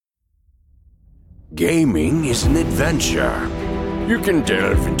Gaming is an adventure. You can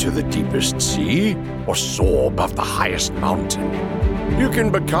delve into the deepest sea or soar above the highest mountain. You can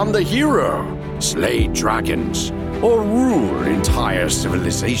become the hero, slay dragons, or rule entire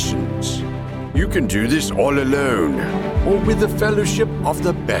civilizations. You can do this all alone or with the fellowship of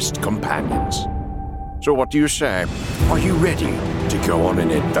the best companions. So what do you say? Are you ready to go on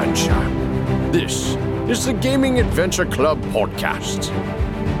an adventure? This is the Gaming Adventure Club podcast.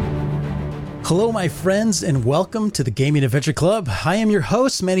 Hello, my friends, and welcome to the Gaming Adventure Club. I am your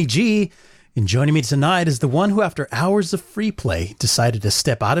host, Manny G, and joining me tonight is the one who, after hours of free play, decided to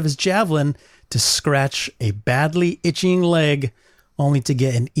step out of his javelin to scratch a badly itching leg, only to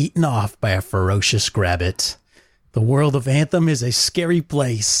get eaten off by a ferocious grabbit. The world of Anthem is a scary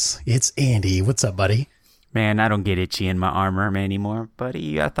place. It's Andy. What's up, buddy? Man, I don't get itchy in my arm anymore,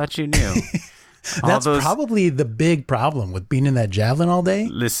 buddy. I thought you knew. That's probably the big problem with being in that javelin all day.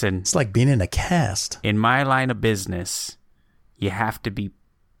 Listen. It's like being in a cast. In my line of business, you have to be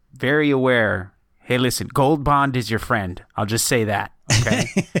very aware. Hey, listen, Gold Bond is your friend. I'll just say that,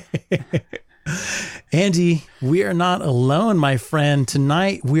 okay? Andy, we are not alone, my friend.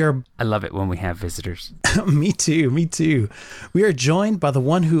 Tonight, I love it when we have visitors. Me too. We are joined by the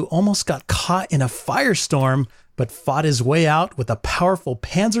one who almost got caught in a firestorm, but fought his way out with a powerful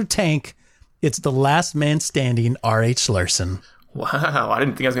Panzer tank. It's the last man standing, R.H. Larson. Wow, I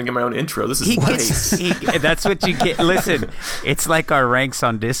didn't think I was going to get my own intro. This is great. That's what you get. Listen, it's like our ranks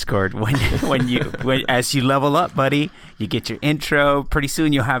on Discord. As you level up, buddy, you get your intro. Pretty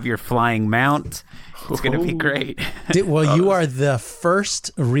soon you'll have your flying mount. It's going to be great. You are the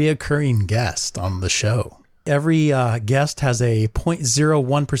first reoccurring guest on the show. Every guest has a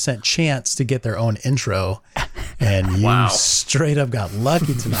 0.01% chance to get their own intro, and you straight up got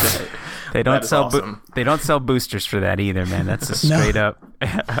lucky tonight. They don't sell awesome. They don't sell boosters for that either, man. That's a straight up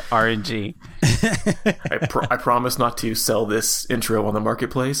RNG. I promise not to sell this intro on the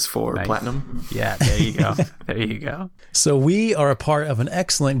marketplace for platinum. Yeah, there you go. There you go. So we are a part of an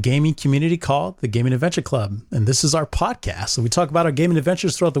excellent gaming community called the Gaming Adventure Club, and this is our podcast. So we talk about our gaming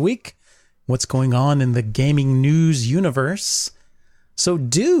adventures throughout the week, what's going on in the gaming news universe. So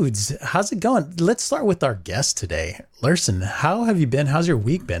dudes, how's it going? Let's start with our guest today. Larson, how have you been? How's your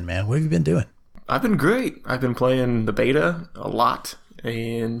week been, man? What have you been doing? I've been great. I've been playing the beta a lot.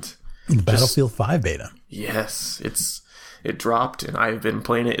 And Battlefield 5 beta. Yes, it dropped, and I've been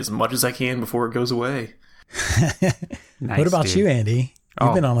playing it as much as I can before it goes away. Nice, what about dude. you, Andy?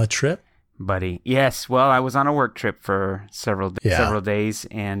 You've been on a trip? Buddy. Yes, well, I was on a work trip for several days,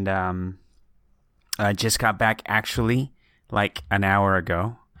 and I just got back actually like an hour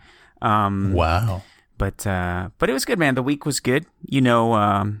ago. Wow. But it was good, man. The week was good.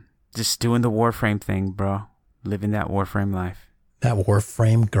 Just doing the Warframe thing, bro. Living that Warframe life. That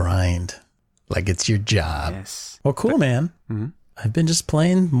Warframe grind. Like it's your job. Yes. Well, cool, man. Mm-hmm. I've been just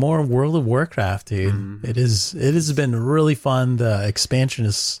playing more World of Warcraft, dude. Mm-hmm. It has been really fun. The expansion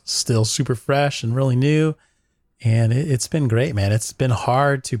is still super fresh and really new. And it's been great, man. It's been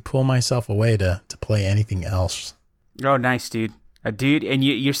hard to pull myself away to play anything else. Oh, nice, dude. Dude, and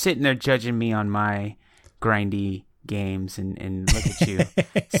you're sitting there judging me on my grindy games, and look at you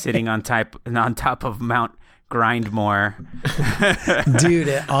sitting on top of Mount Grindmore.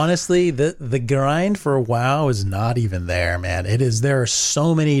 Dude, honestly, the grind for WoW is not even there, man. There are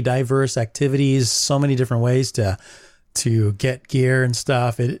so many diverse activities, so many different ways to get gear and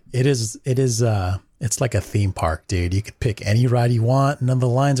stuff. It's like a theme park, dude. You could pick any ride you want. None of the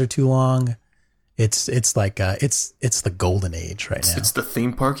lines are too long. It's like it's the golden age right now. It's the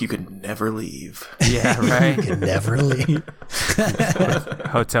theme park you can never leave. Yeah, right. You can never leave.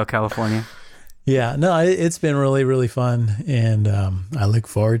 Hotel California. Yeah, no, it's been really, really fun, and I look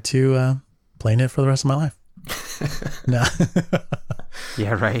forward to playing it for the rest of my life. No.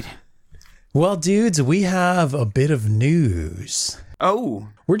 Yeah, right. Well, dudes, we have a bit of news. Oh.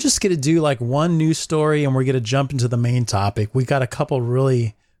 We're just going to do like one news story, and we're going to jump into the main topic. We got a couple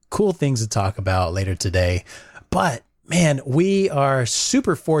really cool things to talk about later today. But man, we are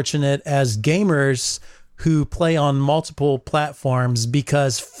super fortunate as gamers who play on multiple platforms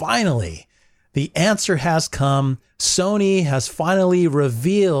because finally the answer has come. Sony has finally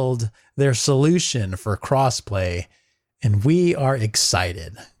revealed their solution for crossplay, and we are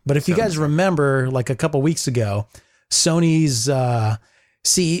excited. But if you guys remember, like a couple weeks ago, Sony's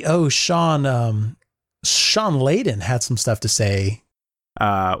CEO, Sean Layden, had some stuff to say.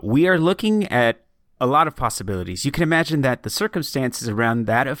 We are looking at a lot of possibilities. You can imagine that the circumstances around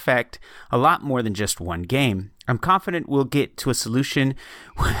that affect a lot more than just one game. I'm confident we'll get to a solution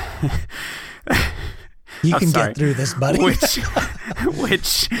You can get through this, buddy.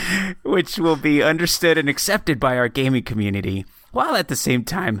 which will be understood and accepted by our gaming community, while at the same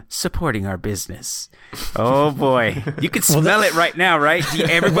time supporting our business. Oh boy, you can smell it right now, right?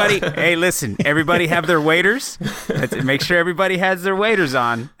 Everybody, hey, listen, everybody have their waders. Make sure everybody has their waders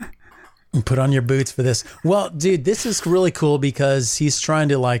on. Put on your boots for this. Well, dude, this is really cool because he's trying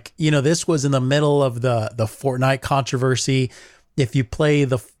to this was in the middle of the Fortnite controversy. If you play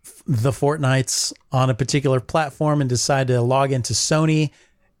the Fortnites on a particular platform and decide to log into Sony,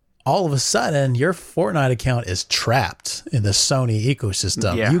 all of a sudden your Fortnite account is trapped in the Sony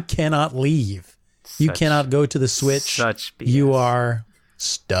ecosystem. Yeah. You cannot leave. You cannot go to the Switch. Such BS. You are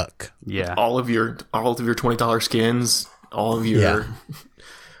stuck. Yeah. All of your $20 skins, all of your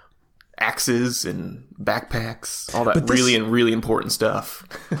axes and backpacks, all that really important stuff.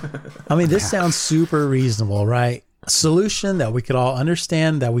 I mean, this sounds super reasonable, right? Solution that we could all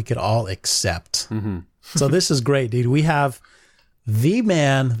understand, that we could all accept. Mm-hmm. So this is great, dude. We have the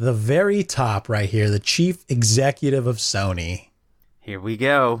man, the very top right here, the chief executive of Sony. Here we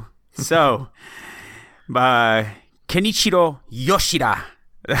go. So, Kenichiro Yoshida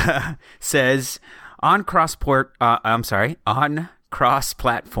says, on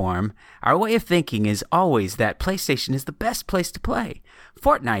cross-platform, our way of thinking is always that PlayStation is the best place to play.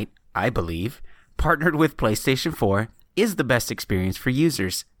 Fortnite, I believe, partnered with PlayStation 4, is the best experience for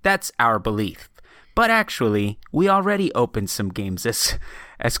users. That's our belief. But actually, we already opened some games as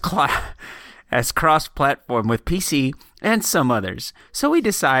cross-platform with PC and some others. So we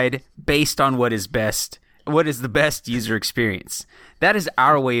decide based on what is the best user experience. That is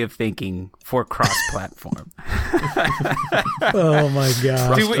our way of thinking for cross-platform. Oh my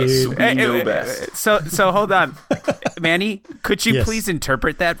gosh, dude. We know best. So hold on. Manny, could you please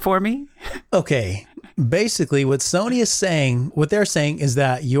interpret that for me? Okay. Basically, what they're saying is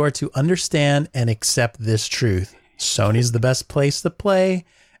that you are to understand and accept this truth. Sony's the best place to play,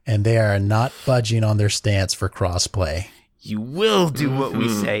 and they are not budging on their stance for crossplay. You will do what we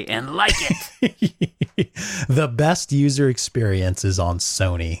say and like it. The best user experience is on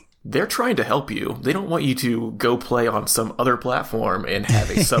Sony. They're trying to help you. They don't want you to go play on some other platform and have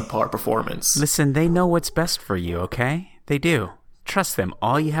a subpar performance. Listen, they know what's best for you, okay? They do. Trust them.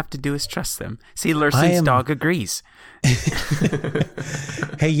 All you have to do is trust them. See, Lurson's dog agrees.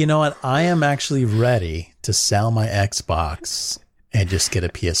 Hey, you know what? I am actually ready to sell my Xbox and just get a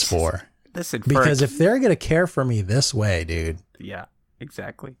PS4. Listen, because if they're going to care for me this way, dude. Yeah,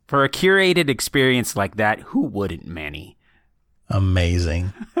 exactly. For a curated experience like that, who wouldn't, Manny?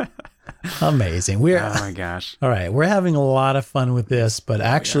 Amazing. Amazing. Oh my gosh. All right. We're having a lot of fun with this, but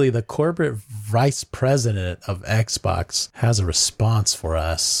actually the corporate vice president of Xbox has a response for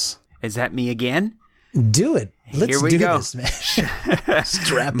us. Is that me again? Do it. Let's Here we do go. this, man.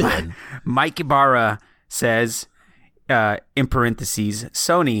 Strap in. Mike Ibarra says, in parentheses,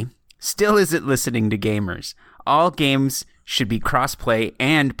 Sony still isn't listening to gamers. All games should be cross-play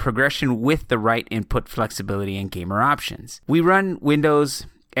and progression with the right input flexibility and gamer options. We run Windows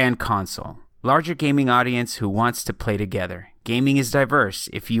and console. Larger gaming audience who wants to play together. Gaming is diverse.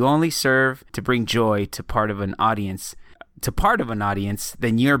 If you only serve to bring joy to part of an audience,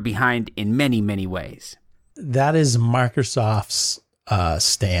 then you're behind in many, many ways. That is Microsoft's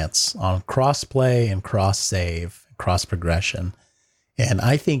stance on cross-play and cross-save, cross-progression. And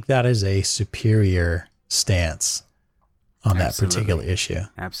I think that is a superior stance on that particular issue.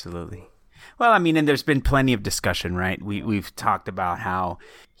 Absolutely. Well, I mean, and there's been plenty of discussion, right? We've talked about how,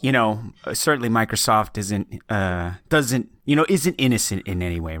 certainly Microsoft isn't innocent in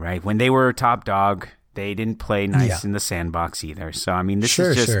any way, right? When they were top dog, they didn't play nice in the sandbox either. So, I mean, this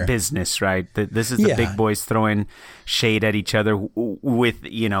is just business, right? This is the big boys throwing shade at each other with,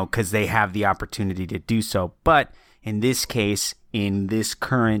 because they have the opportunity to do so. But in this case, in this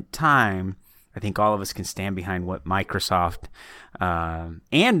current time, I think all of us can stand behind what Microsoft and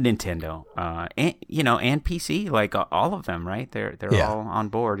Nintendo and PC, like all of them, right? They're all on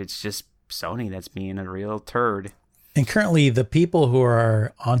board. It's just Sony that's being a real turd. And currently, the people who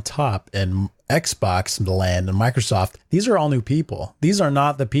are on top in Xbox land and Microsoft, these are all new people. These are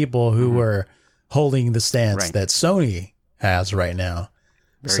not the people who were holding the stance that Sony has right now.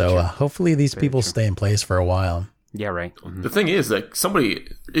 Very hopefully these people stay in place for a while. Yeah, right. Mm-hmm. The thing is that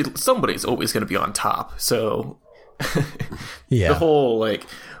somebody's always going to be on top. So the whole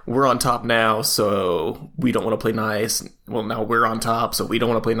we're on top now, so we don't want to play nice. Well, now we're on top, so we don't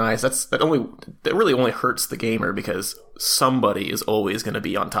want to play nice. That really only hurts the gamer because somebody is always going to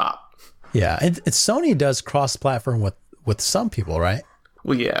be on top. Yeah, Sony does cross-platform with some people, right?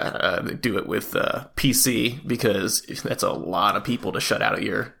 Well, yeah, they do it with PC because that's a lot of people to shut out of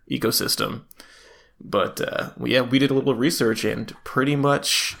your ecosystem. But we did a little research, and pretty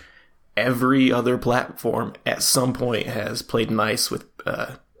much every other platform at some point has played nice with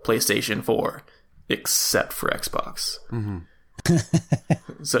PlayStation 4, except for Xbox.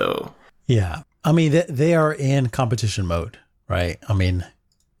 Mm-hmm. So yeah, I mean they are in competition mode, right? I mean,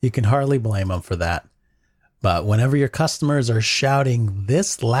 you can hardly blame them for that. But whenever your customers are shouting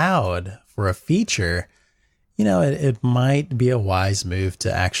this loud for a feature, you know, it might be a wise move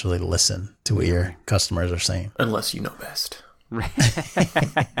to actually listen to what your customers are saying. Unless you know best.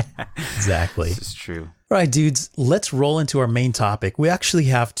 Exactly. This is true. All right, dudes, let's roll into our main topic. We actually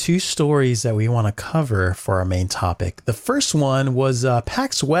have 2 stories that we want to cover for our main topic. The first one was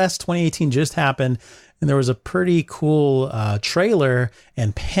PAX West 2018 just happened, and there was a pretty cool trailer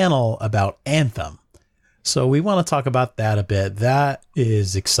and panel about Anthem. So we want to talk about that a bit. That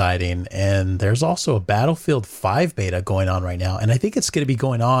is exciting. And there's also a Battlefield 5 beta going on right now. And I think it's going to be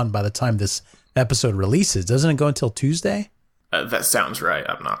going on by the time this episode releases. Doesn't it go until Tuesday? That sounds right.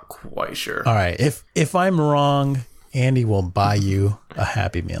 I'm not quite sure. All right. If I'm wrong, Andy will buy you a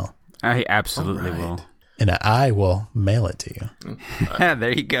Happy Meal. I absolutely will. And I will mail it to you.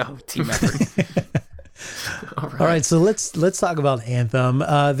 There you go. Team effort. All right, so let's talk about Anthem.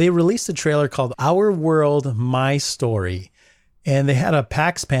 They released a trailer called Our World, My Story, and they had a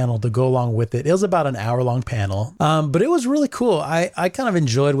PAX panel to go along with it. It was about an hour-long panel, but it was really cool. I kind of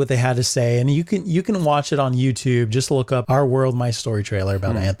enjoyed what they had to say, and you can watch it on YouTube. Just look up Our World, My Story trailer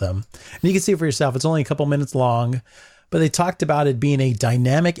about Anthem, and you can see it for yourself. It's only a couple minutes long, but they talked about it being a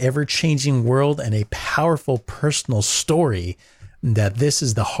dynamic, ever-changing world and a powerful personal story, that this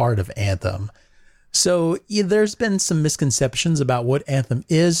is the heart of Anthem. So there's been some misconceptions about what Anthem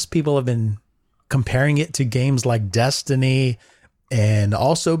is. People have been comparing it to games like Destiny, and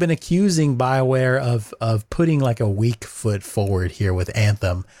also been accusing BioWare of putting like a weak foot forward here with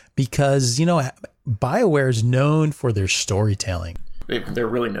Anthem, because, you know, BioWare is known for their storytelling. They're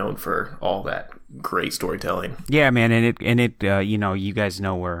really known for all that great storytelling. Yeah, man, and it you know, you guys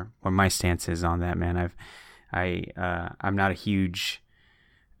know where my stance is on that, man. I'm not a huge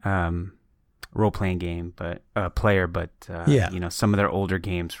role-playing game player, but you know, some of their older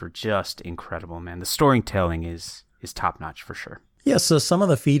games were just incredible, man. The storytelling is top-notch for sure. Yeah, so some of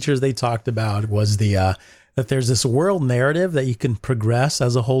the features they talked about was that there's this world narrative that you can progress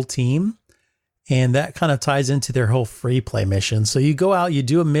as a whole team, and that kind of ties into their whole free play mission. So you go out, you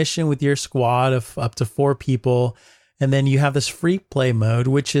do a mission with your squad of up to 4 people, and then you have this free play mode,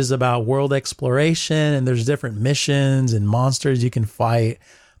 which is about world exploration, and there's different missions and monsters you can fight.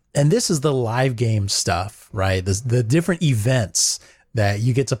 And this is the live game stuff, right? The different events that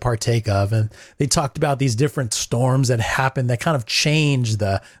you get to partake of. And they talked about these different storms that happen that kind of change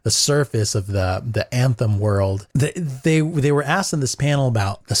the surface of the Anthem world. They were asked in this panel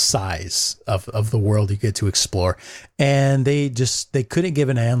about the size of the world you get to explore. And they couldn't give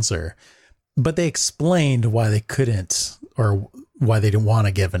an answer, but they explained why they couldn't, or why they didn't want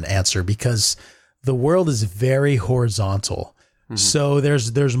to give an answer, because the world is very horizontal. So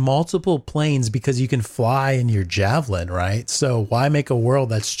there's multiple planes, because you can fly in your Javelin, right? So why make a world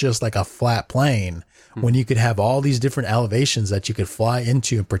that's just like a flat plane when you could have all these different elevations that you could fly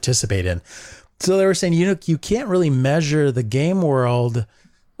into and participate in? So they were saying, you know, you can't really measure the game world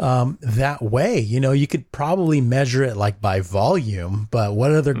that way. You know, you could probably measure it like by volume, but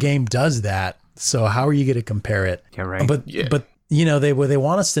what other game does that? So how are you going to compare it? Yeah, right. But you know, they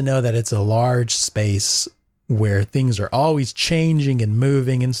want us to know that it's a large space where things are always changing and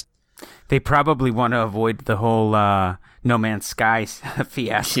moving, and they probably want to avoid the whole No Man's Sky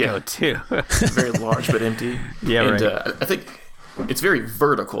fiasco too. Very large but empty. Yeah, and, right. I think it's very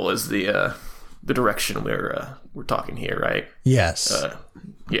vertical is the direction we're talking here, right? Yes.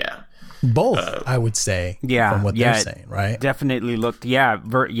 Yeah. Both, I would say. Yeah. From what they're saying, right? Definitely looked. Yeah.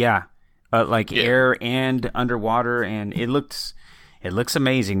 Air and underwater, and it looks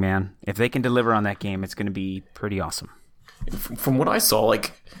amazing, man. If they can deliver on that game, it's going to be pretty awesome. From what I saw,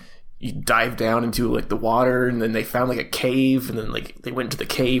 like, you dive down into like the water, and then they found like a cave, and then like they went into the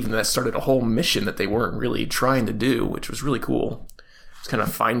cave, and that started a whole mission that they weren't really trying to do, which was really cool. Just kind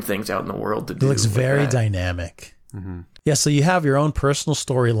of find things out in the world to do. It looks very dynamic. Mm-hmm. Yeah, so you have your own personal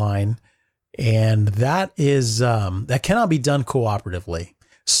storyline, and that is that cannot be done cooperatively.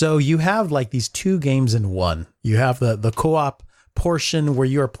 So you have like these 2 games in one. You have the co-op portion where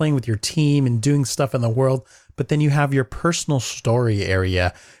you are playing with your team and doing stuff in the world, but then you have your personal story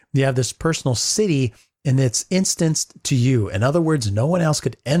area. You have this personal city and it's instanced to you. In other words, no one else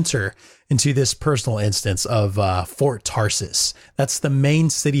could enter into this personal instance of Fort Tarsis. That's the main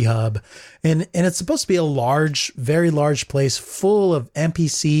city hub. And it's supposed to be a large, very large place full of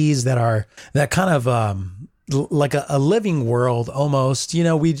NPCs that kind of like a living world almost. You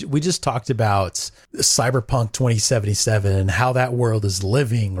know, we just talked about Cyberpunk 2077 and how that world is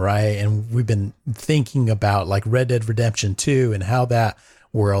living, right? And we've been thinking about like Red Dead Redemption 2 and how that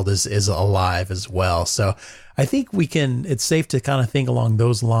world is alive as well. So I think it's safe to kind of think along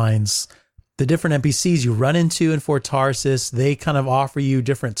those lines. The different NPCs you run into in Fort Tarsis, they kind of offer you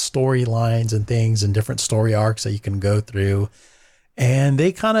different storylines and things and different story arcs that you can go through. And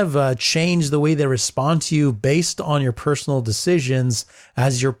they kind of change the way they respond to you based on your personal decisions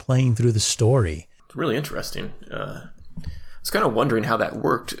as you're playing through the story. It's really interesting. I was kind of wondering how that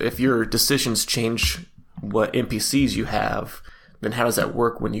worked. If your decisions change what NPCs you have, then how does that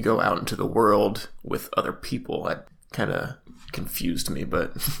work when you go out into the world with other people? That kind of confused me,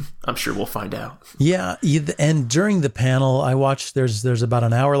 but I'm sure we'll find out. Yeah, and during the panel I watched, there's about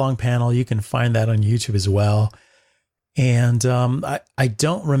an hour-long panel. You can find that on YouTube as well. And I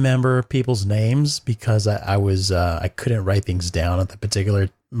don't remember people's names because I couldn't write things down at the particular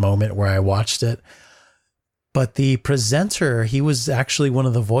moment where I watched it. But the presenter, he was actually one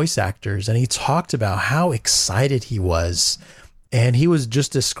of the voice actors, and he talked about how excited he was. And he was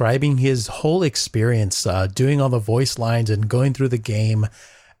just describing his whole experience, doing all the voice lines and going through the game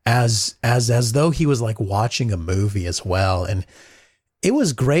as though he was like watching a movie as well. And it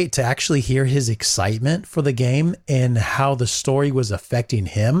was great to actually hear his excitement for the game and how the story was affecting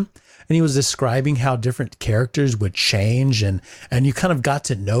him. And he was describing how different characters would change, and you kind of got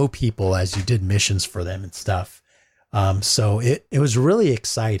to know people as you did missions for them and stuff. So it was really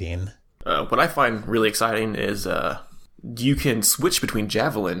exciting. What I find really exciting is you can switch between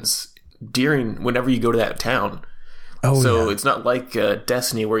javelins whenever you go to that town. So it's not like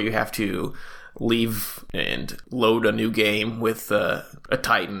Destiny where you have to leave and load a new game with a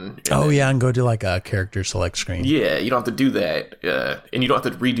Titan. And go to like a character select screen. Yeah, you don't have to do that. And you don't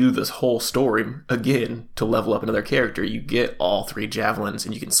have to redo this whole story again to level up another character. You get all 3 javelins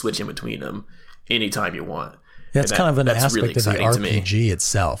and you can switch in between them anytime you want. That's kind of an aspect really of the RPG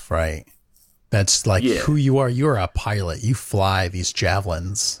itself, right? That's like who you are. You're a pilot. You fly these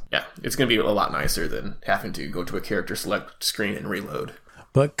javelins. Yeah, it's going to be a lot nicer than having to go to a character select screen and reload.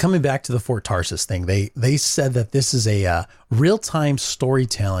 But coming back to the Fort Tarsis thing, they said that this is a real-time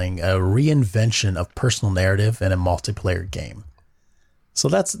storytelling, a reinvention of personal narrative in a multiplayer game. So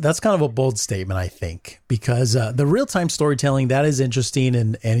that's kind of a bold statement, I think, because the real-time storytelling, that is interesting,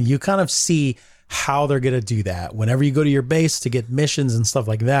 and you kind of see how they're going to do that. Whenever you go to your base to get missions and stuff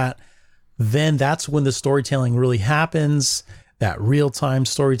like that, then that's when the storytelling really happens, that real-time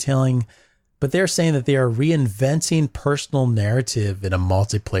storytelling. But they're saying that they are reinventing personal narrative in a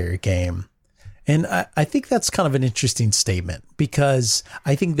multiplayer game. And I think that's kind of an interesting statement, because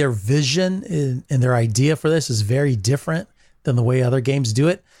I think their vision and their idea for this is very different than the way other games do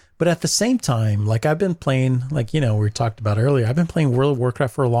it. But at the same time, like I've been playing, like, you know, we talked about earlier, I've been playing World of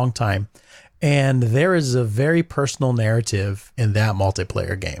Warcraft for a long time. And there is a very personal narrative in that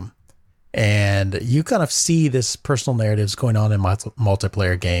multiplayer game. And you kind of see this personal narratives going on in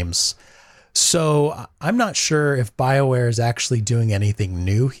multiplayer games. So I'm not sure if BioWare is actually doing anything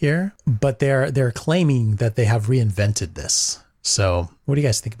new here, but they're claiming that they have reinvented this. So what do you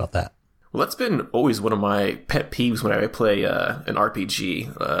guys think about that? Well, that's been always one of my pet peeves whenever I play an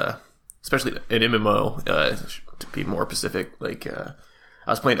RPG, especially an MMO, to be more specific. Like I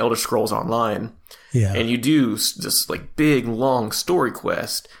was playing Elder Scrolls Online, and you do this like big, long story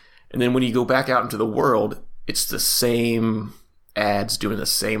quest, and then when you go back out into the world, it's the same ads doing the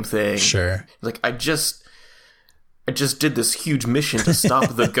same thing. Sure. Like I just did this huge mission to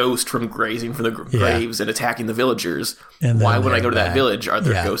stop the ghost from grazing from the graves and attacking the villagers. And why when I go to that village are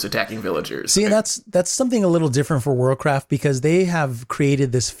there ghosts attacking villagers? See, that's something a little different for Warcraft, because they have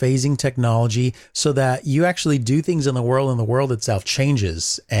created this phasing technology so that you actually do things in the world and the world itself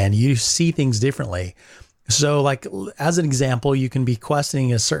changes and you see things differently. So like, as an example, you can be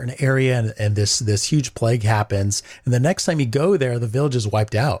questing a certain area and this huge plague happens. And the next time you go there, the village is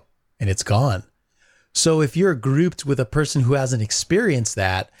wiped out and it's gone. So if you're grouped with a person who hasn't experienced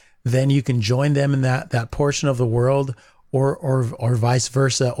that, then you can join them in that portion of the world, or vice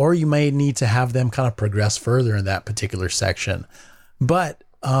versa. Or you may need to have them kind of progress further in that particular section. But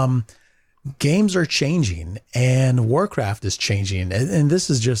games are changing and Warcraft is changing. And this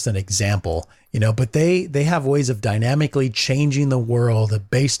is just an example, but they have ways of dynamically changing the world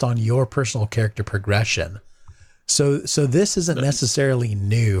based on your personal character progression. So this isn't necessarily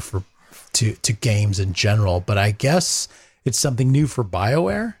new to games in general, but I guess it's something new for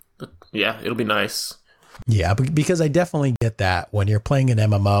BioWare. Yeah, it'll be nice. Yeah, because I definitely get that when you're playing an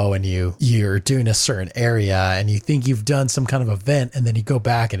MMO and you're doing a certain area and you think you've done some kind of event and then you go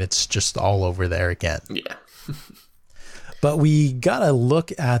back and it's just all over there again. Yeah. But we got to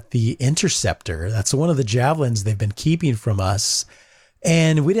look at the Interceptor. That's one of the javelins they've been keeping from us.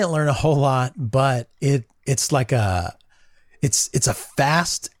 And we didn't learn a whole lot, but it's like it's a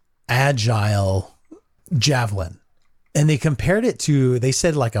fast, agile javelin. And they compared it to, they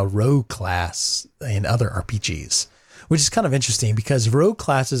said like a rogue class in other RPGs, which is kind of interesting because rogue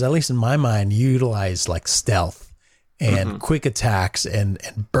classes, at least in my mind, utilize like stealth and quick attacks and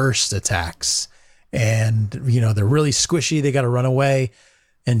burst attacks. And, you know, they're really squishy. They got to run away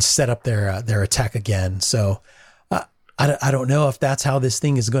and set up their attack again. So I don't know if that's how this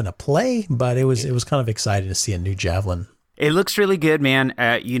thing is going to play, but it was kind of exciting to see a new javelin. It looks really good, man.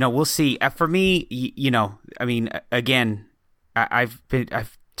 You know, we'll see. For me, you know, I mean, again, I've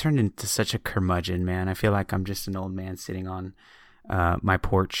turned into such a curmudgeon, man. I feel like I'm just an old man sitting on my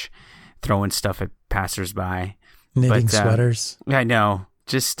porch, throwing stuff at passersby, knitting sweaters. I know.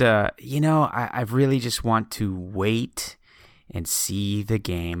 Just you know, I really just want to wait and see the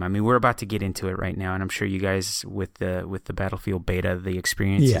game. I mean, we're about to get into it right now, and I'm sure you guys with the Battlefield beta, the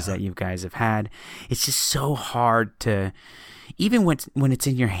experiences that you guys have had, it's just so hard to, even when it's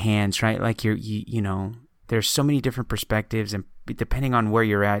in your hands, right? Like you know, there's so many different perspectives, and depending on where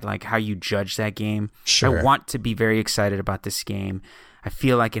you're at, like how you judge that game. Sure. I want to be very excited about this game. I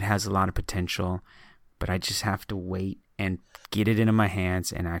feel like it has a lot of potential, but I just have to wait and get it into my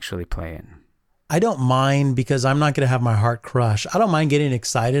hands and actually play it. I don't mind because I'm not going to have my heart crush. I don't mind getting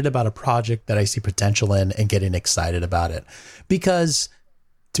excited about a project that I see potential in and getting excited about it, because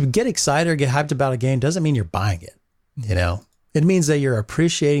to get excited or get hyped about a game doesn't mean you're buying it. You know, it means that you're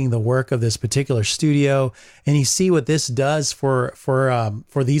appreciating the work of this particular studio and you see what this does for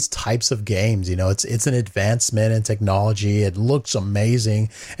these types of games. You know, it's an advancement in technology. It looks amazing.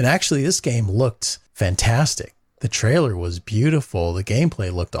 And actually this game looked fantastic. The trailer was beautiful. The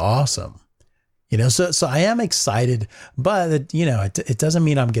gameplay looked awesome. You know, so I am excited, but you know, it doesn't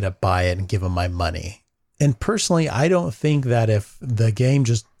mean I'm going to buy it and give them my money. And personally, I don't think that if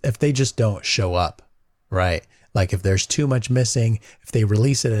they just don't show up, right? Like if there's too much missing, if they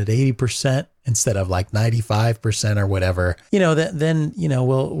release it at 80% instead of like 95% or whatever, you know, then you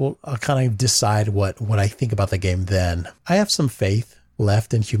know, I'll kind of decide what I think about the game then. I have some faith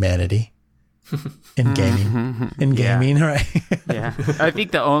left in humanity. In gaming, right? Yeah, I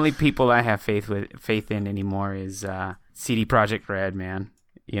think the only people I have faith in anymore is CD Projekt Red, man.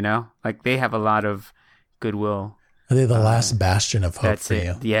 You know, like they have a lot of goodwill. Are they the last bastion of hope for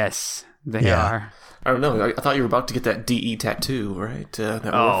you? Yes, they are. I don't know. I thought you were about to get that DE tattoo, right? That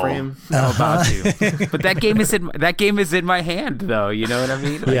Warframe. I'm about to. But that game is in my hand, though. You know what I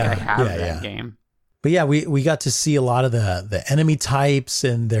mean? Like, I have that game. But yeah, we got to see a lot of the enemy types,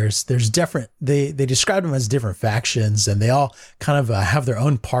 and there's different. They described them as different factions, and they all kind of have their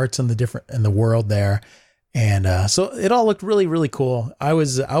own parts in the world there, and so it all looked really, really cool. I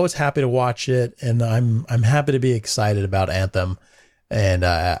was happy to watch it, and I'm happy to be excited about Anthem, and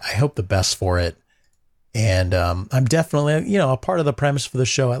I hope the best for it. And I'm definitely, you know, a part of the premise for the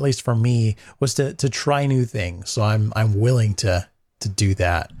show, at least for me, was to try new things. So I'm willing to do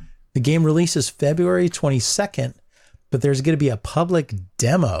that. The game releases February 22nd, but there's going to be a public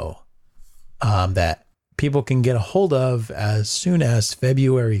demo that people can get a hold of as soon as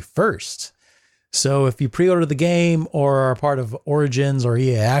February 1st. So if you pre-order the game or are part of Origins or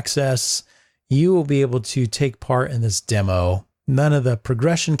EA Access, you will be able to take part in this demo. None of the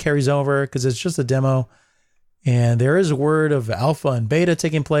progression carries over because it's just a demo. And there is a word of alpha and beta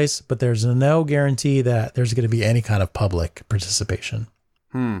taking place, but there's no guarantee that there's going to be any kind of public participation.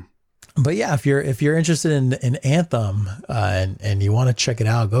 But yeah, if you're interested in Anthem and you want to check it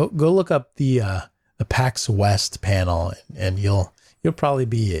out, go look up the PAX West panel, and you'll probably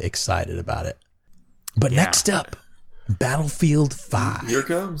be excited about it. But next up, Battlefield 5. Here it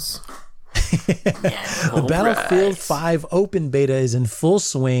comes. The Battlefield 5 open beta is in full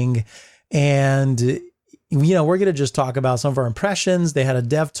swing, and you know, we're going to just talk about some of our impressions. They had a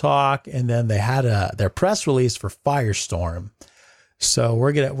dev talk, and then they had their press release for Firestorm. So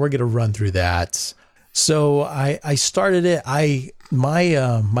we're gonna run through that. So I started it. My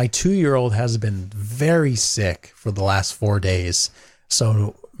 2-year-old has been very sick for the last 4 days.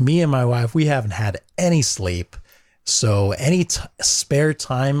 So me and my wife, we haven't had any sleep. So any spare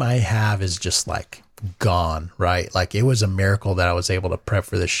time I have is just like gone, right? Like it was a miracle that I was able to prep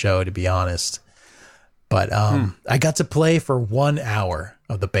for the show, to be honest. But I got to play for 1 hour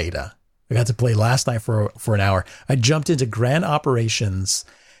of the beta. I got to play last night for an hour. I jumped into Grand Operations,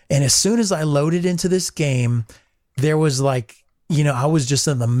 and as soon as I loaded into this game, there was like, I was just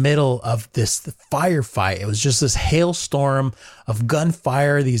in the middle of this firefight. It was just this hailstorm of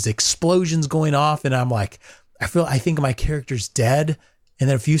gunfire, these explosions going off, and I'm like, I think my character's dead. And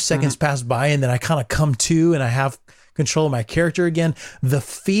then a few seconds pass by, and then I kind of come to, and I have control of my character again. The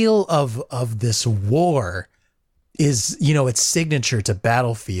feel of this war is, its signature to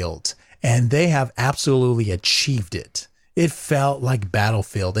Battlefield, and they have absolutely achieved it. It felt like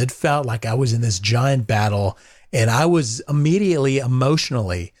Battlefield. It felt like I was in this giant battle, and I was immediately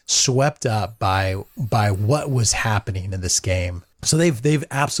emotionally swept up by what was happening in this game. So they've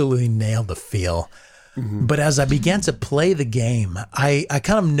absolutely nailed the feel. Mm-hmm. But as I began to play the game, I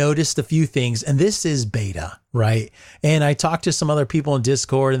kind of noticed a few things, and this is beta, right? And I talked to some other people in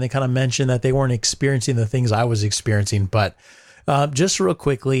Discord, and they kind of mentioned that they weren't experiencing the things I was experiencing. But just real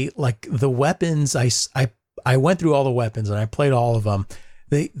quickly, like the weapons, I went through all the weapons and I played all of them.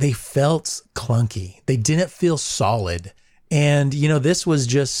 They felt clunky. They didn't feel solid. And, this was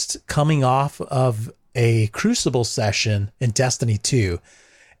just coming off of a Crucible session in Destiny 2.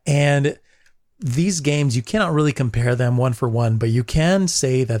 And these games, you cannot really compare them one for one, but you can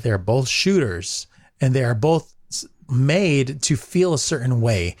say that they're both shooters and they are both made to feel a certain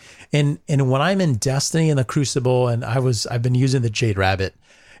way. And when I'm in Destiny and the Crucible, and I've been using the Jade Rabbit,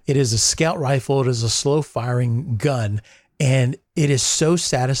 it is a scout rifle. It is a slow firing gun. And it is so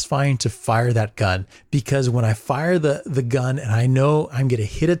satisfying to fire that gun, because when I fire the gun and I know I'm going to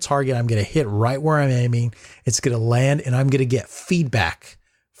hit a target, I'm going to hit right where I'm aiming, it's going to land, and I'm going to get feedback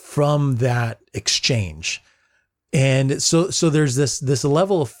from that exchange. And so there's this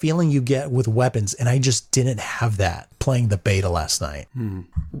level of feeling you get with weapons, and I just didn't have that playing the beta last night.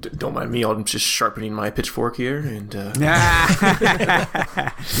 Don't mind me, I'm just sharpening my pitchfork here. And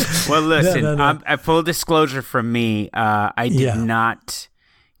well, listen, no. At full disclosure from me, I did not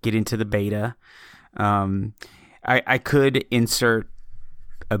get into the beta. I could insert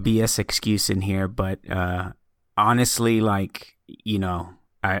a BS excuse in here, but honestly, like,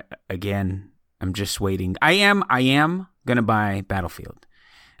 I'm just waiting. I am gonna buy Battlefield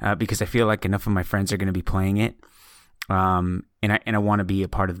because I feel like enough of my friends are gonna be playing it, and I want to be a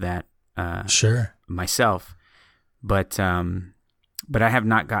part of that. Sure. Myself, but I have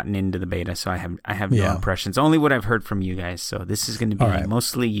not gotten into the beta, so I have no impressions. Only what I've heard from you guys. So this is going to be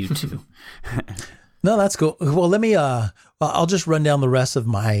mostly you two. No, that's cool. Well, let me. I'll just run down the rest of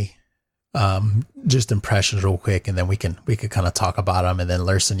my just impressions real quick, and then we could kind of talk about them, and then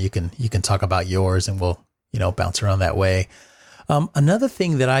Larson, you can talk about yours, and we'll bounce around that way. Another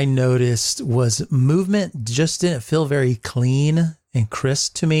thing that I noticed was movement just didn't feel very clean and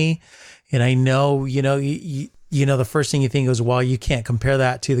crisp to me, and I know the first thing you think is, well, you can't compare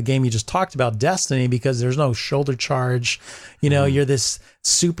that to the game you just talked about, Destiny, because there's no shoulder charge. You're this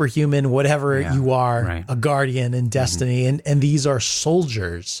superhuman, whatever you are, right. A guardian in Destiny, and these are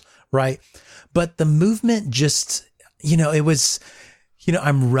soldiers. Right. But the movement just, it was,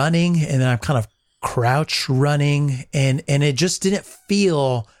 I'm running and then I'm kind of crouch running and it just didn't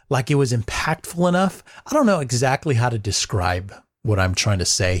feel like it was impactful enough. I don't know exactly how to describe what I'm trying to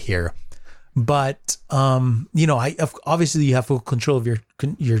say here, but, obviously you have full control of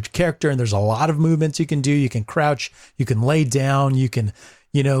your character, and there's a lot of movements you can do. You can crouch, you can lay down, you can,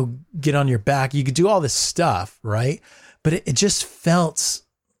 get on your back, you can do all this stuff. Right. But it just felt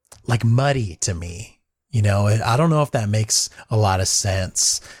like muddy to me, I don't know if that makes a lot of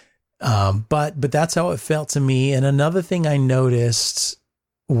sense. But that's how it felt to me. And another thing I noticed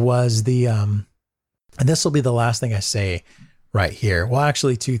was and this will be the last thing I say right here. Well,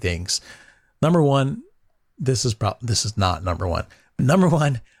 actually two things. Number one, this is not number one. Number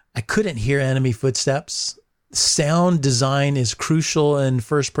one, I couldn't hear enemy footsteps. Sound design is crucial in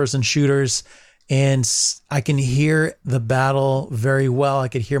first person shooters. And I can hear the battle very well. I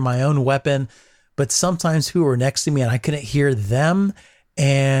could hear my own weapon, but sometimes who were next to me and I couldn't hear them,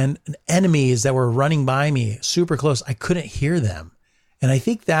 and enemies that were running by me super close, I couldn't hear them. And I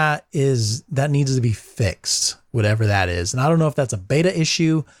think that needs to be fixed, whatever that is. And I don't know if that's a beta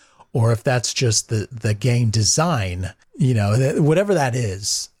issue or if that's just the game design, whatever that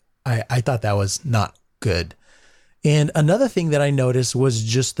is. I thought that was not good. And another thing that I noticed was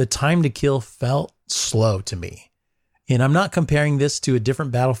just the time to kill felt slow to me. And I'm not comparing this to a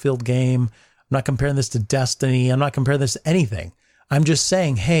different Battlefield game. I'm not comparing this to Destiny. I'm not comparing this to anything. I'm just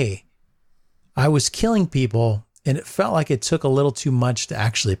saying, hey, I was killing people and it felt like it took a little too much to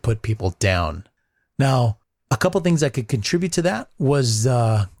actually put people down. Now, a couple things that could contribute to that was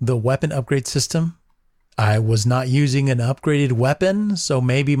the weapon upgrade system. I was not using an upgraded weapon, so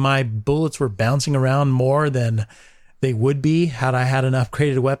maybe my bullets were bouncing around more than they would be had I had an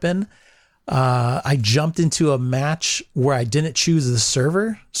upgraded weapon. I jumped into a match where I didn't choose the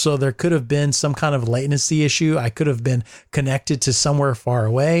server, so there could have been some kind of latency issue. I could have been connected to somewhere far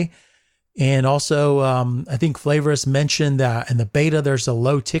away. And also, I think Flavorist mentioned that in the beta, there's a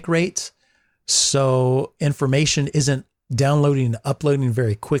low tick rate, so information isn't downloading and uploading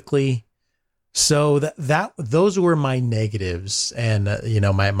very quickly. So those were my negatives, and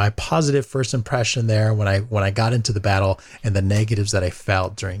my positive first impression there when I got into the battle, and the negatives that I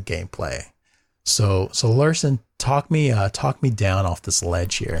felt during gameplay. So Larson, talk me down off this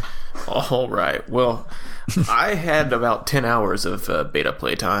ledge here. All right. Well, I had about 10 hours of beta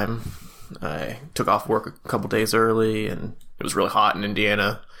playtime. I took off work a couple days early, and it was really hot in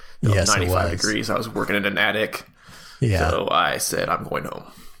Indiana. Yes, 95 degrees. I was working in an attic. Yeah. So I said, I'm going home.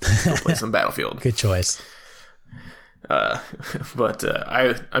 Go play some Battlefield. Good choice. But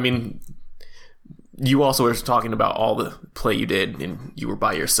I mean, you also were talking about all the play you did, and you were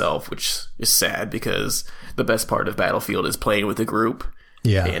by yourself, which is sad because the best part of Battlefield is playing with a group.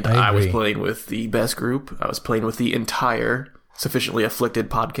 Yeah, and I was playing with the best group. I was playing with the entire Sufficiently Afflicted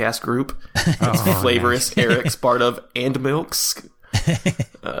podcast group. Flavorist, Eric, Sparta, and Milks.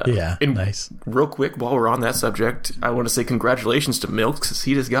 Nice. Real quick, while we're on that subject, I want to say congratulations to Milks because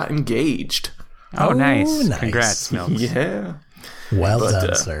he just got engaged. Oh, nice. Congrats, Milks. Yeah. Well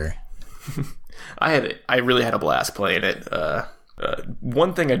done, sir. I really had a blast playing it.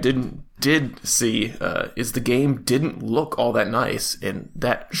 One thing I did see is the game didn't look all that nice, and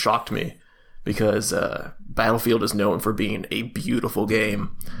that shocked me because Battlefield is known for being a beautiful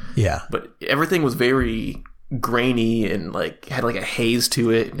game. Yeah. But everything was very grainy and had a haze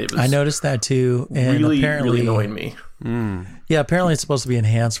to it. And it was I noticed that too, and really apparently annoying me. Yeah, apparently it's supposed to be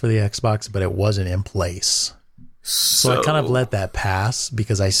enhanced for the Xbox, but it wasn't in place. So I kind of let that pass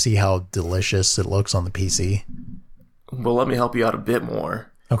because I see how delicious it looks on the PC. Well, let me help you out a bit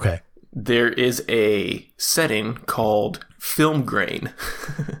more. Okay. There is a setting called film grain.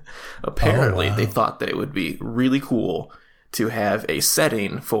 Apparently, they thought that it would be really cool to have a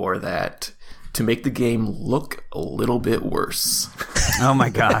setting for that to make the game look a little bit worse. Oh my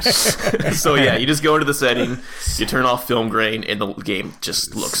gosh. So yeah, you just go into the setting, you turn off film grain, and the game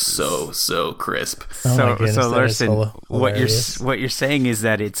just looks so crisp. So Larson, what you're saying is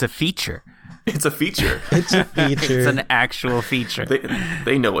that it's a feature. It's a feature. It's a feature. It's an actual feature.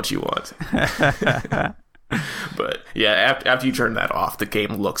 They know what you want. But yeah, after you turn that off, the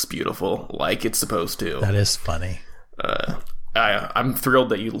game looks beautiful, like it's supposed to. That is funny. I'm thrilled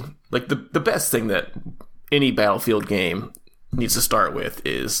that you the best thing that any Battlefield game needs to start with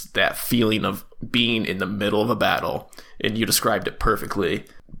is that feeling of being in the middle of a battle, and you described it perfectly.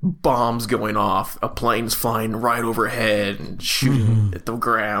 Bombs going off, a plane's flying right overhead and shooting at the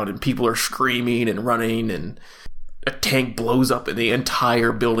ground, and people are screaming and running, and a tank blows up in the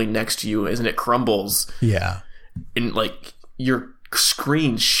entire building next to you as it crumbles. Yeah. And your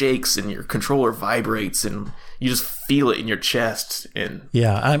screen shakes and your controller vibrates and you just feel it in your chest. And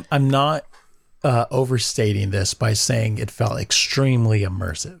yeah, I'm not overstating this by saying it felt extremely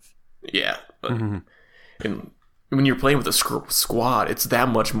immersive. Yeah. And when you're playing with a squad, it's that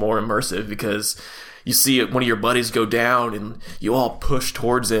much more immersive because you see one of your buddies go down and you all push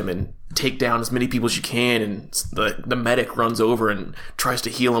towards him and take down as many people as you can, and the medic runs over and tries to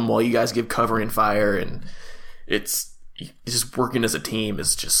heal him while you guys give covering fire, and it's just working as a team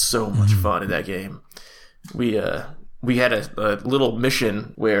is just so much fun in that game. We had a little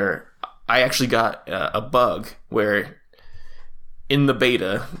mission where I actually got a bug where in the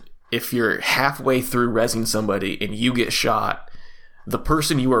beta, if you're halfway through rezzing somebody and you get shot, the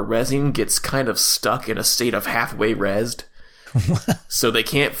person you are rezzing gets kind of stuck in a state of halfway rezzed. So they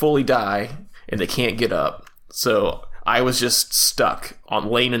can't fully die and they can't get up. So I was just stuck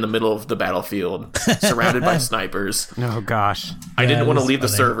laying in the middle of the battlefield, surrounded by snipers. Oh gosh. I didn't want to leave the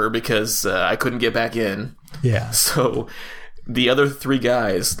server because I couldn't get back in. Yeah. So the other three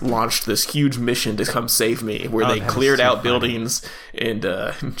guys launched this huge mission to come save me, where they cleared out buildings and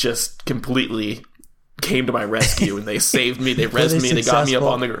just completely came to my rescue, and they saved me. They rezzed me, and they got me up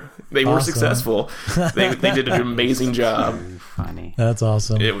on the ground. They were successful. They did an amazing job. Funny. That's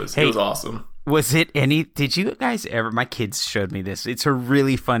awesome. It was awesome. Was it did you guys ever, my kids showed me this. It's a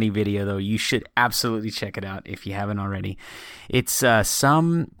really funny video though. You should absolutely check it out if you haven't already. It's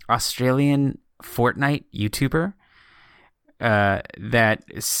some Australian Fortnite YouTuber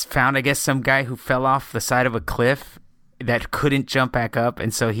that found, I guess, some guy who fell off the side of a cliff that couldn't jump back up,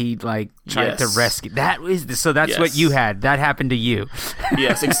 and so he like tried to rescue. That's what you had. That happened to you.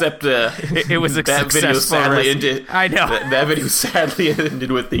 Yes, except it was a that video sadly ended. I know that video sadly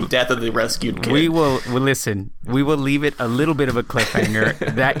ended with the death of the rescued kid. We will listen. We will leave it a little bit of a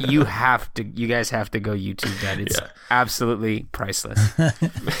cliffhanger that you guys have to go YouTube that. It's absolutely priceless.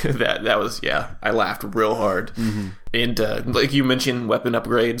 that was I laughed real hard. Mm-hmm. And like you mentioned, weapon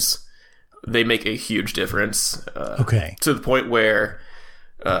upgrades. They make a huge difference. To the point where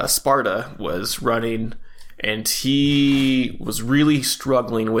Sparta was running and he was really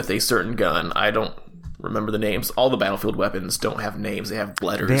struggling with a certain gun. I don't remember the names. All the Battlefield weapons don't have names. They have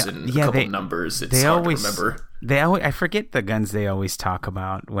letters and a couple numbers. It's hard to remember. I forget the guns they always talk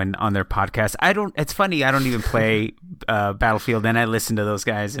about when on their podcast. It's funny. I don't even play Battlefield, and I listen to those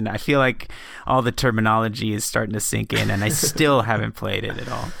guys, and I feel like all the terminology is starting to sink in, and I still haven't played it at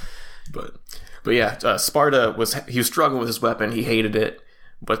all. But yeah, Sparta was struggling with his weapon. He hated it.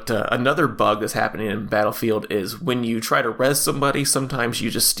 But another bug that's happening in Battlefield is when you try to res somebody, sometimes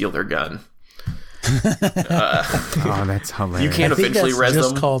you just steal their gun. Oh, that's hilarious. You can't eventually res them.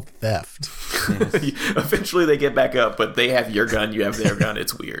 It's just called theft. Yes. Eventually they get back up, but they have your gun, you have their gun.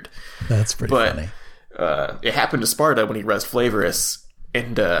 It's weird. That's pretty funny. It happened to Sparta when he resed Flavorous,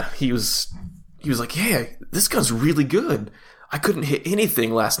 and he was like, "Hey, this gun's really good. I couldn't hit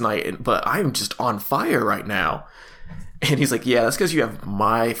anything last night, but I'm just on fire right now." And he's like, "Yeah, that's because you have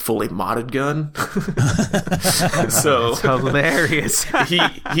my fully modded gun." So that's hilarious.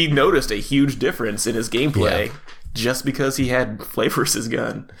 he noticed a huge difference in his gameplay just because he had Flavorous'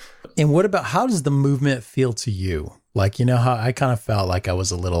 gun. And what about, how does the movement feel to you? Like, you know how I kind of felt like I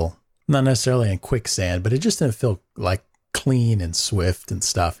was a little, not necessarily in quicksand, but it just didn't feel like clean and swift and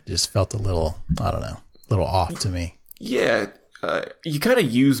stuff. It just felt a little, I don't know, a little off to me. Yeah. You kind of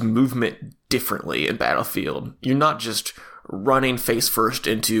use movement differently in Battlefield. You're not just running face first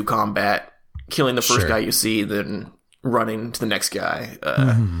into combat, killing the first guy you see, then running to the next guy.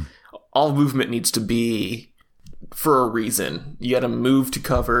 All movement needs to be for a reason. You got to move to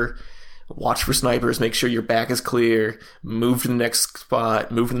cover, watch for snipers, make sure your back is clear, move to the next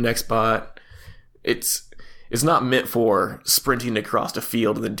spot, It's not meant for sprinting across a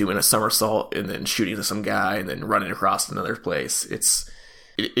field and then doing a somersault and then shooting to some guy and then running across another place.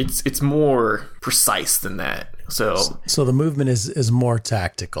 It's more precise than that. So the movement is more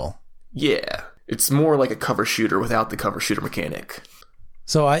tactical. Yeah, it's more like a cover shooter without the cover shooter mechanic.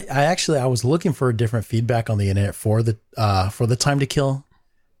 So I was looking for different feedback on the internet for the time to kill,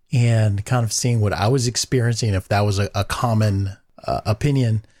 and kind of seeing what I was experiencing, if that was a common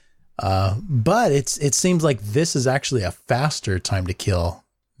opinion. But it seems like this is actually a faster time to kill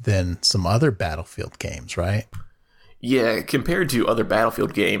than some other Battlefield games, right? Yeah, compared to other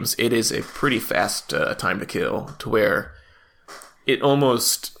Battlefield games, it is a pretty fast time to kill, to where it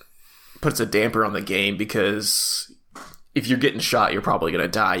almost puts a damper on the game, because if you're getting shot, you're probably going to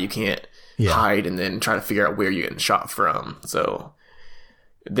die. You can't hide and then try to figure out where you're getting shot from. So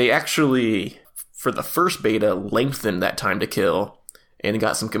they actually, for the first beta, lengthened that time to kill and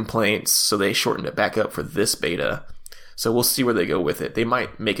got some complaints, so they shortened it back up for this beta. So we'll see where they go with it. They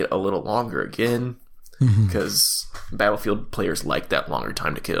might make it a little longer again, because Battlefield players like that longer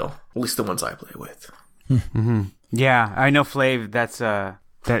time to kill. At least the ones I play with. Mm-hmm. Yeah, I know, Flav,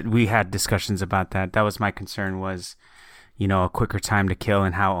 that we had discussions about that. That was my concern, was, a quicker time to kill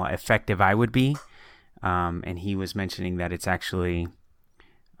and how effective I would be. And he was mentioning that it's actually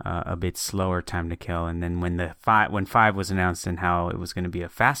a bit slower time to kill. And then when 5 was announced and how it was going to be a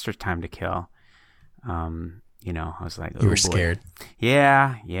faster time to kill, I was like, oh, you were scared.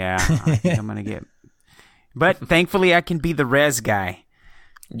 Yeah. I think I'm going to get... But thankfully, I can be the res guy.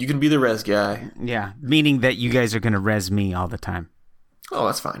 You can be the res guy. Yeah, meaning that you guys are going to res me all the time. Oh,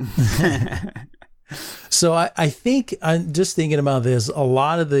 that's fine. So I think, I'm just thinking about this, a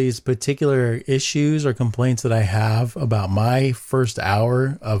lot of these particular issues or complaints that I have about my first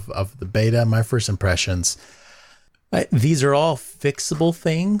hour of the beta, my first impressions, these are all fixable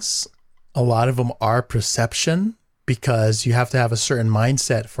things. A lot of them are perception, because you have to have a certain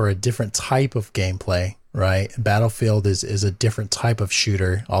mindset for a different type of gameplay, right? Battlefield is a different type of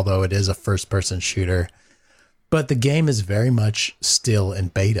shooter, although it is a first-person shooter. But the game is very much still in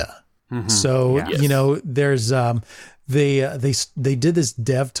beta. Mm-hmm. So, there's they did this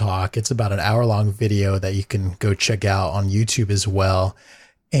dev talk. It's about an hour-long video that you can go check out on YouTube as well.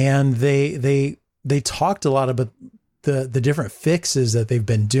 And they talked a lot about the different fixes that they've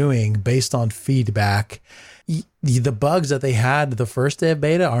been doing based on feedback. The bugs that they had the first day of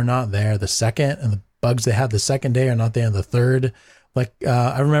beta are not there the second, and the bugs they had the second day are not there the third. Like,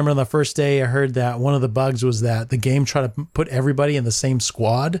 I remember on the first day I heard that one of the bugs was that the game tried to put everybody in the same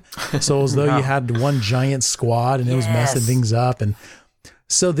squad. So as though you had one giant squad and it was messing things up. And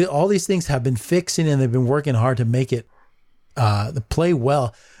so all these things have been fixing and they've been working hard to make it play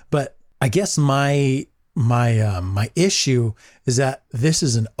well. But I guess my issue is that this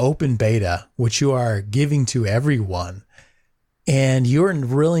is an open beta, which you are giving to everyone. And you're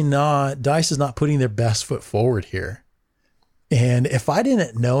really DICE is not putting their best foot forward here. And if I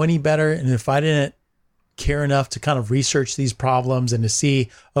didn't know any better, and if I didn't care enough to kind of research these problems and to see,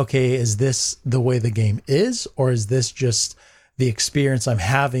 okay, is this the way the game is, or is this just the experience I'm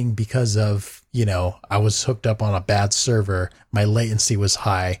having because of, I was hooked up on a bad server, my latency was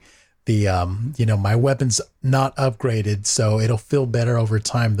high, my weapon's not upgraded, so it'll feel better over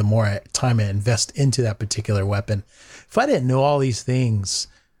time the more time I invest into that particular weapon. If I didn't know all these things,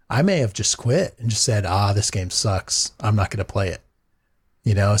 I may have just quit and just said, this game sucks, I'm not going to play it.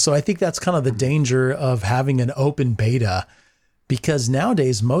 So I think that's kind of the danger of having an open beta, because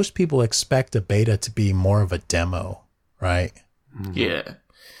nowadays most people expect a beta to be more of a demo, right? Yeah.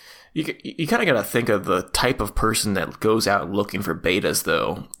 You kind of got to think of the type of person that goes out looking for betas,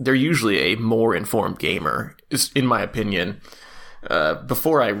 though. They're usually a more informed gamer, in my opinion.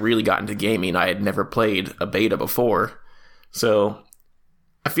 Before I really got into gaming, I had never played a beta before. So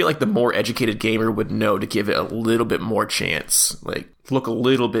I feel like the more educated gamer would know to give it a little bit more chance, like look a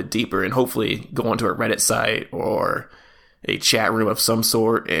little bit deeper and hopefully go onto a Reddit site or a chat room of some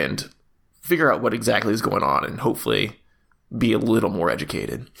sort and figure out what exactly is going on and hopefully be a little more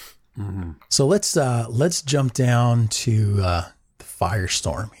educated. Mm-hmm. So let's jump down to the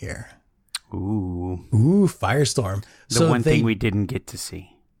Firestorm here. Ooh, Firestorm. The one thing we didn't get to see.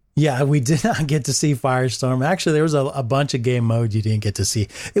 Yeah, we did not get to see Firestorm. Actually, there was a bunch of game mode you didn't get to see.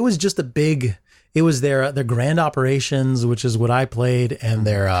 It was just it was their Grand Operations, which is what I played, and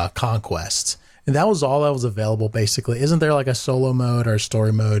their Conquest. And that was all that was available, basically. Isn't there like a solo mode or a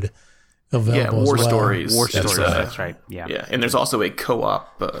story mode available? Yeah, War as well? Stories. War Stories, that's right. Yeah. Yeah, and there's also a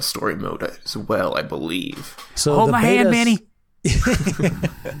co-op story mode as well, I believe. So hold my hand, Manny.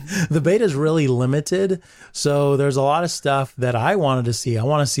 The beta is really limited, so there's a lot of stuff that I wanted to see. I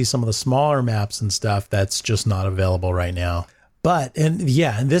want to see some of the smaller maps and stuff that's just not available right now. But and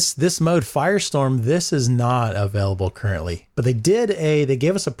this mode Firestorm, this is not available currently. But they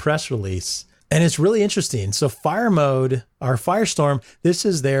gave us a press release, and it's really interesting. So Fire mode or Firestorm, this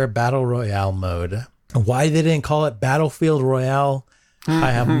is their Battle Royale mode. Why they didn't call it Battlefield Royale,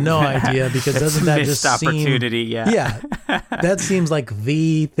 I have no idea, because doesn't that just seem... opportunity, yeah. That seems like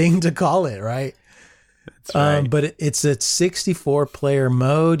the thing to call it, right? That's right. But it's a 64-player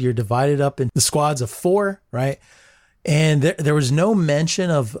mode. You're divided up in the squads of 4, right? And there was no mention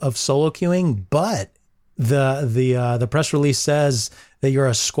of solo queuing, but the press release says that you're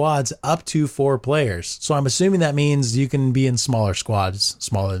a squads up to 4 players. So I'm assuming that means you can be in smaller squads,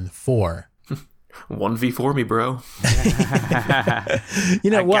 smaller than 4. 1v4 me, bro.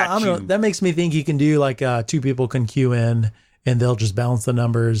 That makes me think you can do like 2 people can queue in and they'll just balance the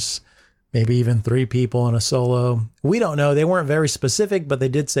numbers. Maybe even 3 people in a solo. We don't know. They weren't very specific, but they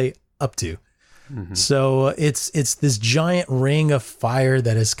did say up to. Mm-hmm. So it's this giant ring of fire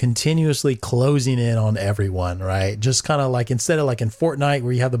that is continuously closing in on everyone, right? Just kind of like, instead of like in Fortnite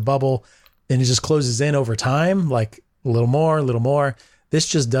where you have the bubble and it just closes in over time, like a little more. This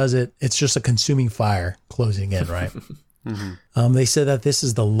just does it. It's just a consuming fire closing in, right? Mm-hmm. They said that this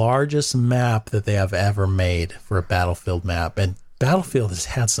is the largest map that they have ever made for a Battlefield map. And Battlefield has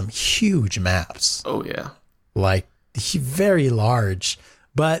had some huge maps. Oh, yeah. Like very large.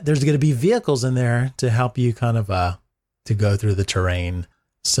 But there's going to be vehicles in there to help you kind of to go through the terrain.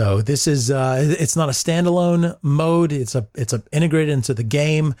 So this is it's not a standalone mode. It's integrated into the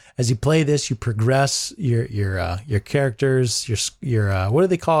game. As you play this, you progress your characters. Your what do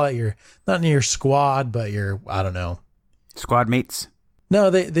they call it? Your not your squad, but your I don't know. Squad mates. No,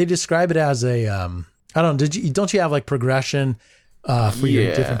 they describe it as a I don't. Don't you have like progression for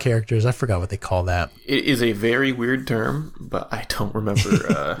your different characters? I forgot what they call that. It is a very weird term, but I don't remember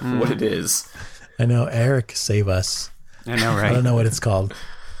what it is. I know, Eric, save us. I know, right? I don't know what it's called,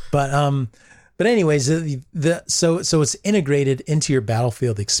 but anyways, so it's integrated into your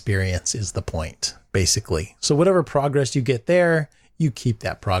Battlefield experience is the point, basically. So whatever progress you get there, you keep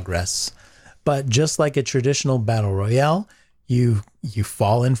that progress. But just like a traditional battle royale, you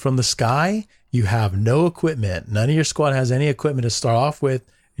fall in from the sky. You have no equipment. None of your squad has any equipment to start off with,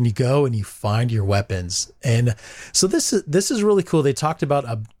 and you go and you find your weapons. And so this is really cool. They talked about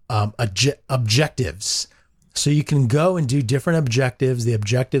objectives. So you can go and do different objectives. The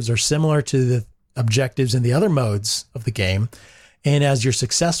objectives are similar to the objectives in the other modes of the game. And as you're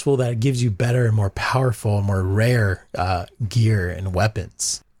successful, that gives you better and more powerful and more rare gear and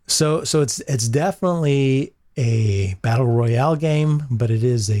weapons. So it's definitely a battle royale game, but it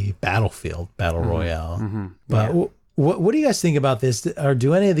is a battlefield battle royale. Mm-hmm. But what do you guys think about this? Or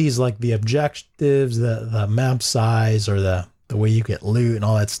do any of these, like the objectives, the map size, or the way you get loot and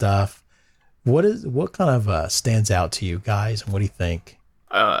all that stuff? What kind of stands out to you guys, and what do you think?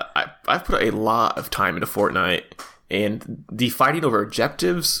 I've put a lot of time into Fortnite. And the fighting over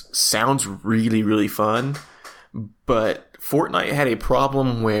objectives sounds really, really fun. But Fortnite had a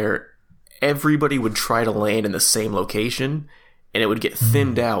problem where everybody would try to land in the same location, and it would get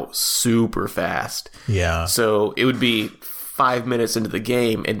thinned out super fast. Yeah. So it would be 5 minutes into the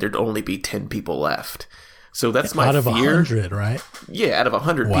game, and there'd only be 10 people left. So that's my fear. Out of 100, right? Yeah, out of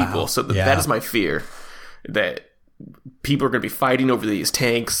 100 people. So that is my fear. That people are going to be fighting over these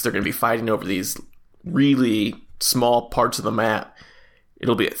tanks. They're going to be fighting over these really small parts of the map.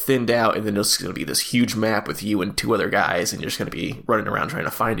 It'll be thinned out, and then there's going to be this huge map with you and 2 other guys, and you're just going to be running around trying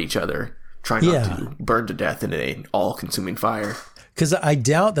to find each other, trying not to burn to death in an all-consuming fire. Because I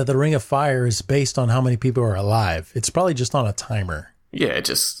doubt that the Ring of Fire is based on how many people are alive. It's probably just on a timer. Yeah, it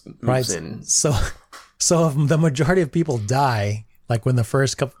just moves in. So if the majority of people die, like when the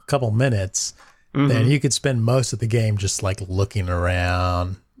first couple minutes, then you could spend most of the game just like looking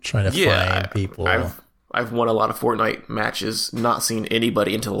around, trying to find people. I've won a lot of Fortnite matches, not seeing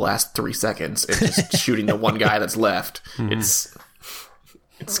anybody until the last 3 seconds, and just shooting the one guy that's left. It's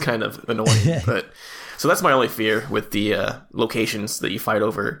kind of annoying, but so that's my only fear with the locations that you fight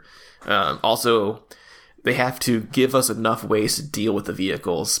over. Also, they have to give us enough ways to deal with the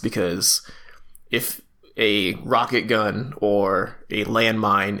vehicles, because if a rocket gun or a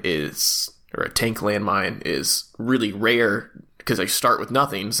landmine or a tank landmine is really rare, because they start with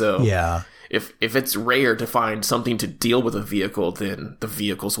nothing, so If it's rare to find something to deal with a vehicle, then the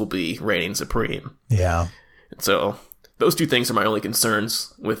vehicles will be reigning supreme. Yeah. And so those 2 things are my only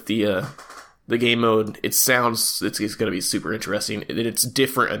concerns with the game mode. It sounds it's going to be super interesting. It's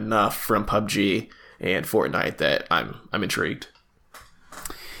different enough from PUBG and Fortnite that I'm intrigued.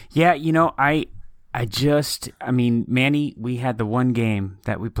 Yeah, Manny, we had the one game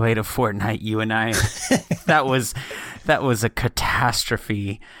that we played of Fortnite, you and I. that was a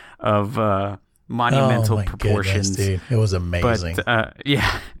catastrophe of monumental proportions. Goodness, dude. It was amazing. But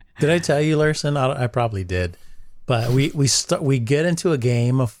did I tell you, Larson? I probably did. But we get into a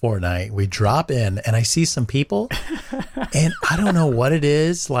game of Fortnite. We drop in, and I see some people, and I don't know what it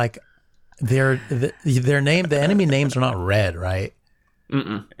is. Like their name, the enemy names are not red, right?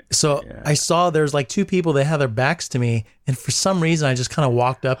 Mm-mm. So I saw there's like 2 people. They had their backs to me, and for some reason, I just kind of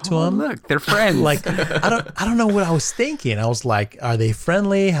walked up to them. Look, they're friends. Like I don't know what I was thinking. I was like, are they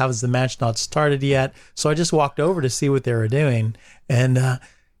friendly? How has the match not started yet? So I just walked over to see what they were doing, and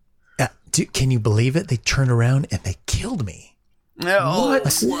can you believe it? They turned around and they killed me. No,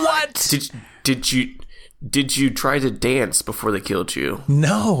 what? Did you try to dance before they killed you?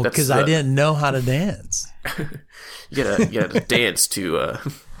 No, because I didn't know how to dance. You gotta dance to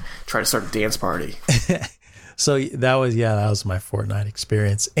try to start a dance party. So that was my Fortnite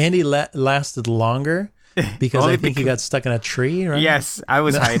experience. Andy lasted longer because I think he got stuck in a tree, right? Yes, I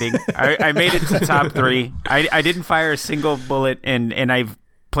was hiding. I made it to the top 3. I didn't fire a single bullet, and I've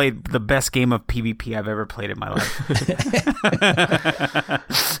played the best game of PvP I've ever played in my life.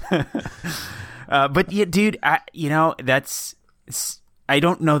 But yeah, dude, I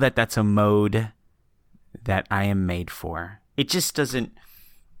don't know that that's a mode that I am made for. It just doesn't,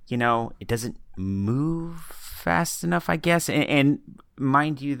 it doesn't move fast enough, I guess. And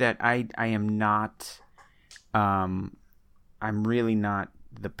mind you that I am not, I'm really not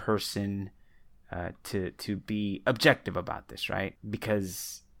the person to be objective about this, right?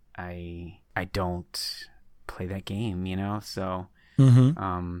 Because I don't play that game, so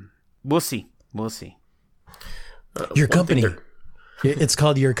we'll see. Your company. It's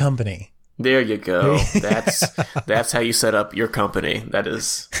called Your Company. There you go. That's how you set up your company. That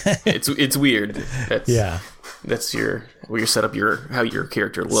is, it's weird. That's where you set up how your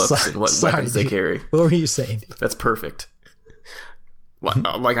character looks and what weapons they carry. What were you saying? That's perfect.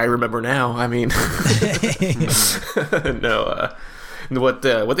 Like I remember now. I mean, no. What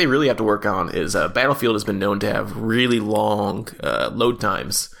they really have to work on is Battlefield has been known to have really long load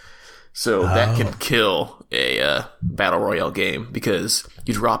times. So that can kill a battle royale game, because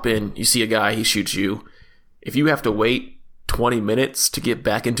you drop in, you see a guy, he shoots you. If you have to wait 20 minutes to get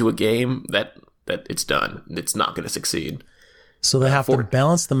back into a game, that it's done. It's not going to succeed. So they have to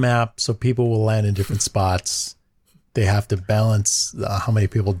balance the map so people will land in different spots. They have to balance how many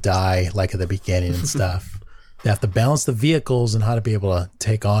people die, like at the beginning and stuff. They have to balance the vehicles and how to be able to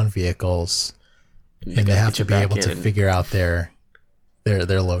take on vehicles. And they have to be able to figure out their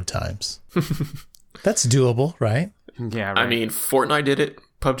load times. That's doable, right? Yeah, right. I mean, Fortnite did it.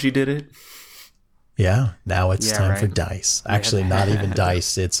 PUBG did it. Yeah, now it's time for DICE. Actually, not even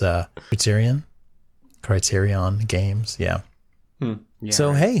DICE. It's Criterion Games. Yeah.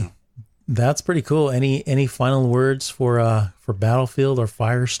 So, hey, that's pretty cool. Any final words for Battlefield or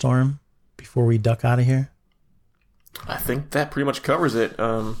Firestorm before we duck out of here? I think that pretty much covers it.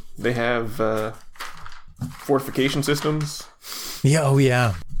 They have fortification systems. Yeah. Oh,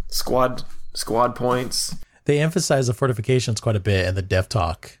 yeah. Squad points. They emphasize the fortifications quite a bit in the dev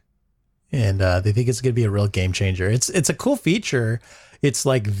talk, and they think it's going to be a real game changer. It's a cool feature. It's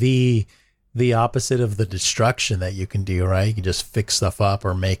like the opposite of the destruction that you can do, right? You can just fix stuff up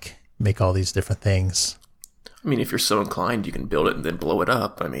or make all these different things. I mean, if you're so inclined, you can build it and then blow it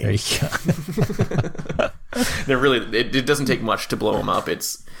up. I mean, there you go. it doesn't take much to blow them up.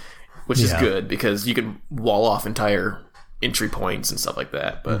 Which is good because you can wall off entire entry points and stuff like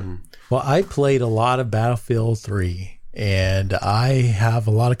that. But well, I played a lot of Battlefield 3, and I have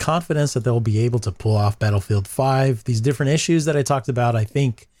a lot of confidence that they'll be able to pull off Battlefield 5. These different issues that I talked about, I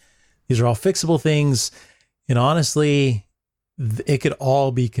think these are all fixable things, and honestly, it could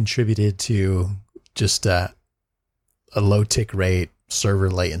all be contributed to just a low tick rate,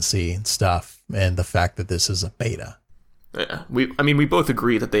 server latency and stuff, and the fact that this is a beta. Yeah, we both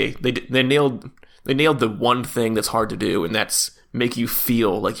agree that they nailed the one thing that's hard to do, and that's make you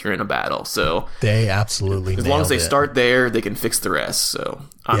feel like you're in a battle. So they absolutely as long as they start there, they can fix the rest. So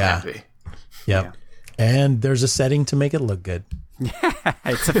I'm happy. Yep. Yeah. And there's a setting to make it look good.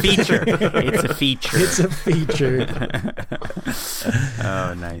 It's a feature. It's a feature.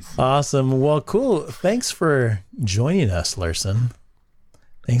 Oh, nice. Awesome. Well, cool. Thanks for joining us, Lurson.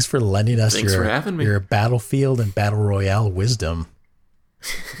 Thanks for lending us your Battlefield and Battle Royale wisdom.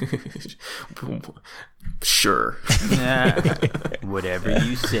 Sure. Whatever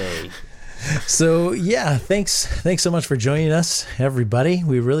you say. So, yeah, thanks so much for joining us, everybody.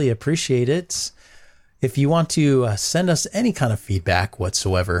 We really appreciate it. If you want to send us any kind of feedback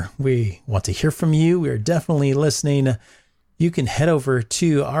whatsoever, we want to hear from you. We're definitely listening. You can head over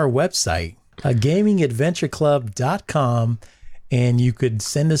to our website, gamingadventureclub.com, and you could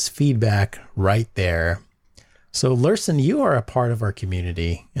send us feedback right there. So, Lurson, you are a part of our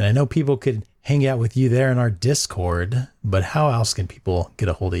community, and I know people could hang out with you there in our Discord, but how else can people get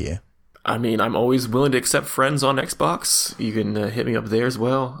a hold of you? I mean, I'm always willing to accept friends on Xbox. You can hit me up there as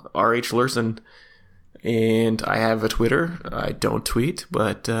well, RH Lurson. And I have a Twitter. I don't tweet,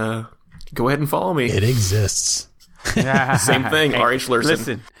 but go ahead and follow me. It exists. Same thing, hey, RH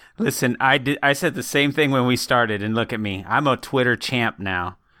Lurson. Listen, I said the same thing when we started, and look at me. I'm a Twitter champ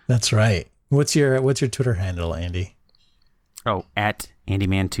now. That's right. What's your Twitter handle, Andy? Oh, at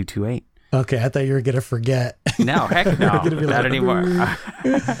AndyMan228. Okay, I thought you were going to forget. No, heck no. Not anymore.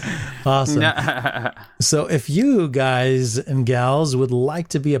 Awesome. So if you guys and gals would like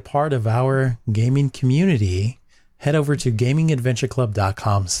to be a part of our gaming community, head over to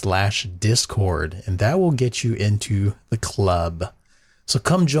gamingadventureclub.com/Discord, and that will get you into the club. So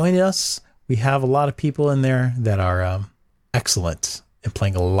come join us. We have a lot of people in there that are excellent and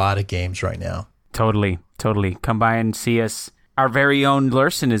playing a lot of games right now. Totally. Come by and see us. Our very own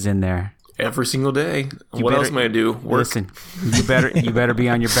Lurson is in there. Every single day. What else am I going to do? Work. Listen, you better be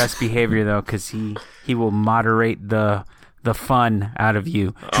on your best behavior, though, because he will moderate the fun out of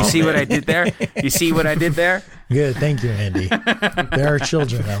you. You see what I did there? You see what I did there? Good. Thank you, Andy. There are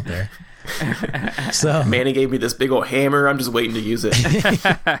children out there. So Manny gave me this big old hammer. I'm just waiting to use it.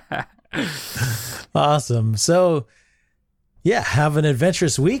 Awesome. So, yeah, have an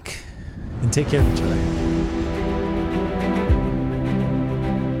adventurous week and take care of each other.